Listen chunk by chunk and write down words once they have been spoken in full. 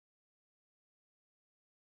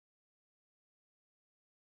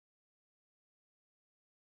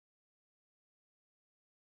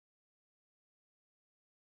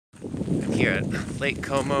here at Lake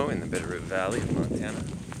Como in the Bitterroot Valley of Montana.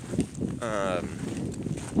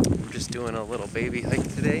 We're just doing a little baby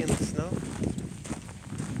hike today in the snow.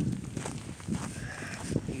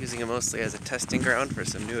 Using it mostly as a testing ground for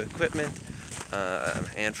some new equipment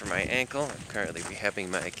and for my ankle. I'm currently rehabbing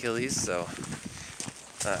my Achilles, so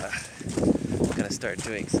I'm going to start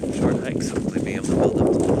doing some short hikes, hopefully being able to build up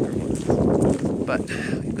to longer ones. But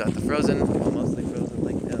we've got the mostly frozen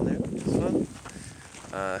lake down there, which is fun.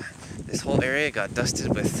 This whole area got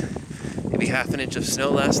dusted with maybe half an inch of snow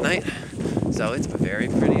last night, so it's very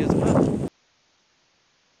pretty as well.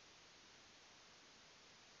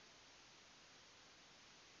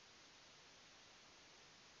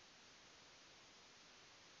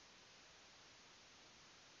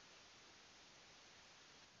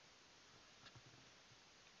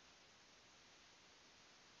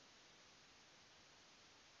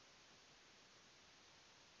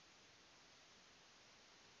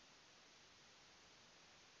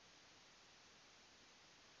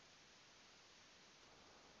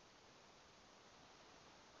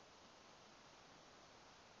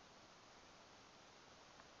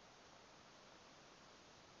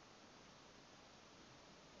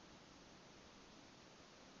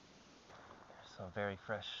 Some very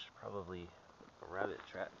fresh, probably rabbit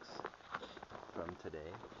tracks from today.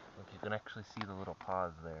 Look, you can actually see the little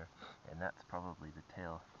paws there, and that's probably the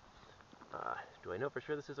tail. Do I know for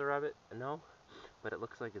sure this is a rabbit? No, but it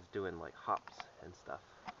looks like it's doing like hops and stuff.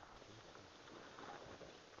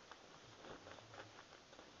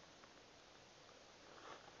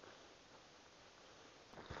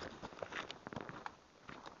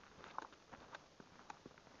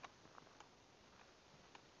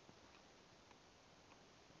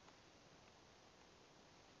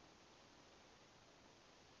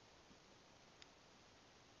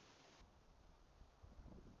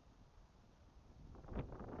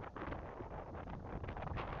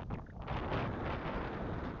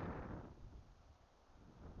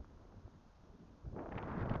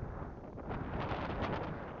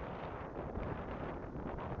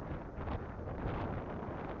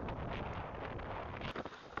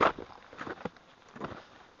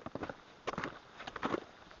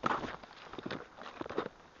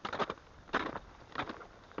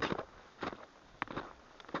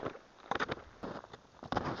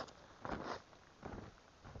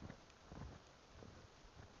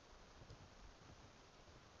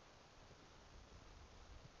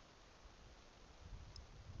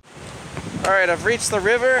 Alright, I've reached the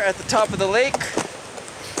river at the top of the lake.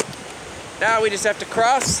 Now we just have to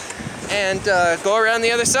cross and go around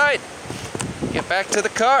the other side. Get back to the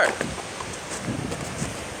car.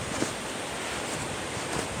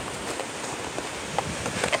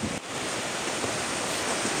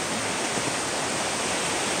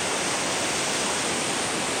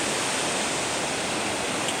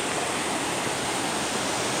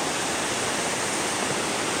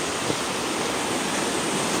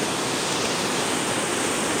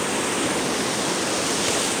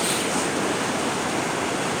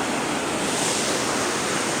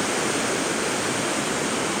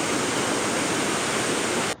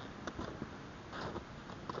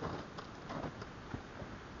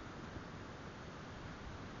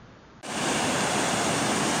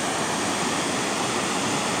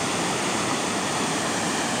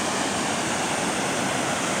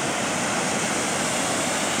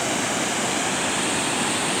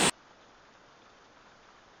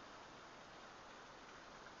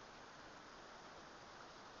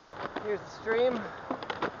 Here's the stream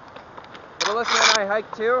that Alyssa and I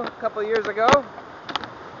hiked to a couple years ago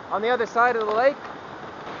on the other side of the lake.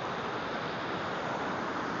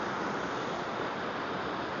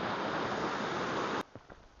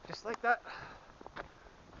 Just like that.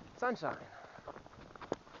 Sunshine.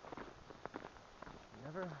 You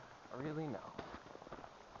never really know.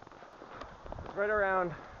 It's right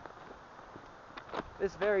around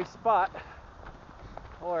this very spot,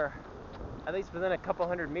 or at least within a couple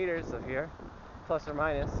hundred meters of here, plus or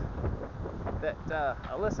minus, that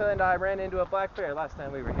Alyssa and I ran into a black bear last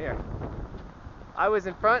time we were here. I was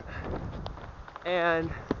in front, and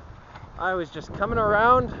I was just coming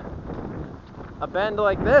around a bend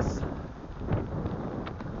like this,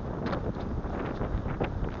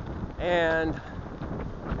 and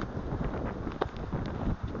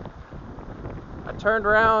I turned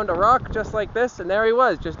around a rock just like this, and there he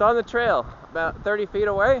was, just on the trail, about 30 feet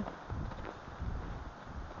away.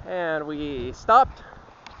 And we stopped,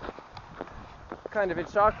 kind of in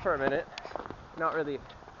shock for a minute. Not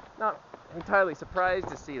entirely surprised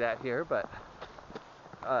to see that here, but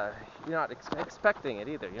you're not expecting it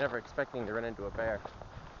either. You're never expecting to run into a bear.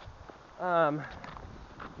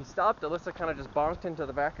 He stopped. Alyssa kind of just bonked into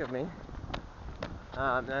the back of me.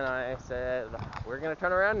 Then I said, we're going to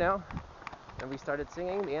turn around now. And we started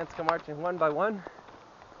singing. The ants come marching one by one.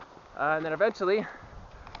 And then eventually,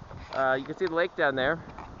 you can see the lake down there.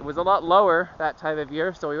 It was a lot lower that time of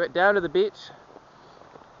year, so we went down to the beach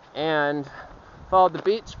and followed the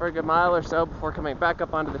beach for a good mile or so before coming back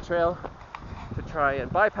up onto the trail to try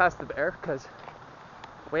and bypass the bear, because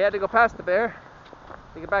we had to go past the bear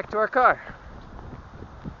to get back to our car.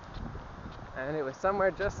 And it was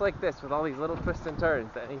somewhere just like this, with all these little twists and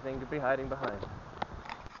turns that anything could be hiding behind.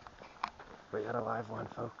 We got a live one,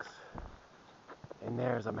 folks. And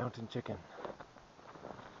there's a mountain chicken.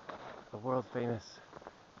 The world famous,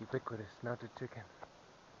 ubiquitous mountain chicken.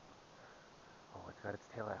 Oh, it's got its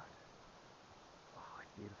tail out. Oh,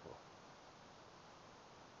 it's beautiful.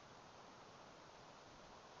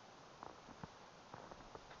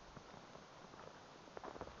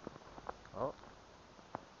 Oh,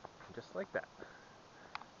 just like that.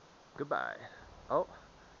 Goodbye. Oh,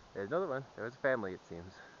 there's another one. There was a family, it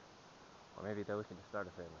seems. Or maybe they're looking to start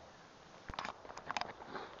a family.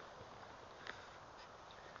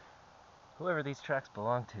 Whoever these tracks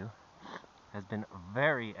belong to has been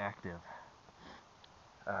very active.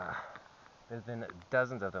 There's been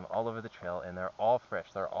dozens of them all over the trail, and they're all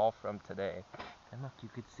fresh. They're all from today. And look, you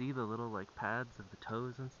could see the little like pads of the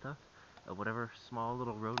toes and stuff of whatever small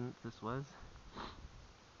little rodent this was.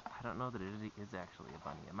 I don't know that it is actually a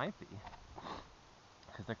bunny. It might be,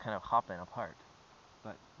 because they're kind of hopping apart.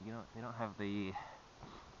 But you know, they don't have the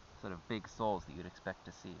sort of big soles that you'd expect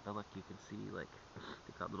to see. But look, you can see like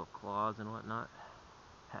they've got little claws and whatnot.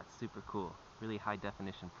 That's super cool. Really high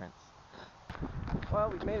definition prints. Well,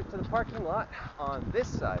 we've made it to the parking lot on this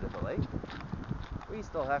side of the lake. We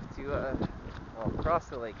still have to, well, cross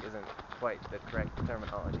the lake isn't quite the correct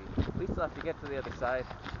terminology. We still have to get to the other side,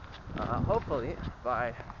 hopefully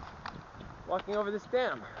by walking over this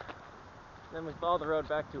dam. Then we follow the road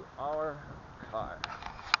back to our car.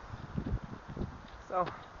 So,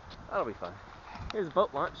 that'll be fun. Here's a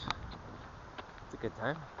boat launch. It's a good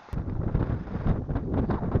time.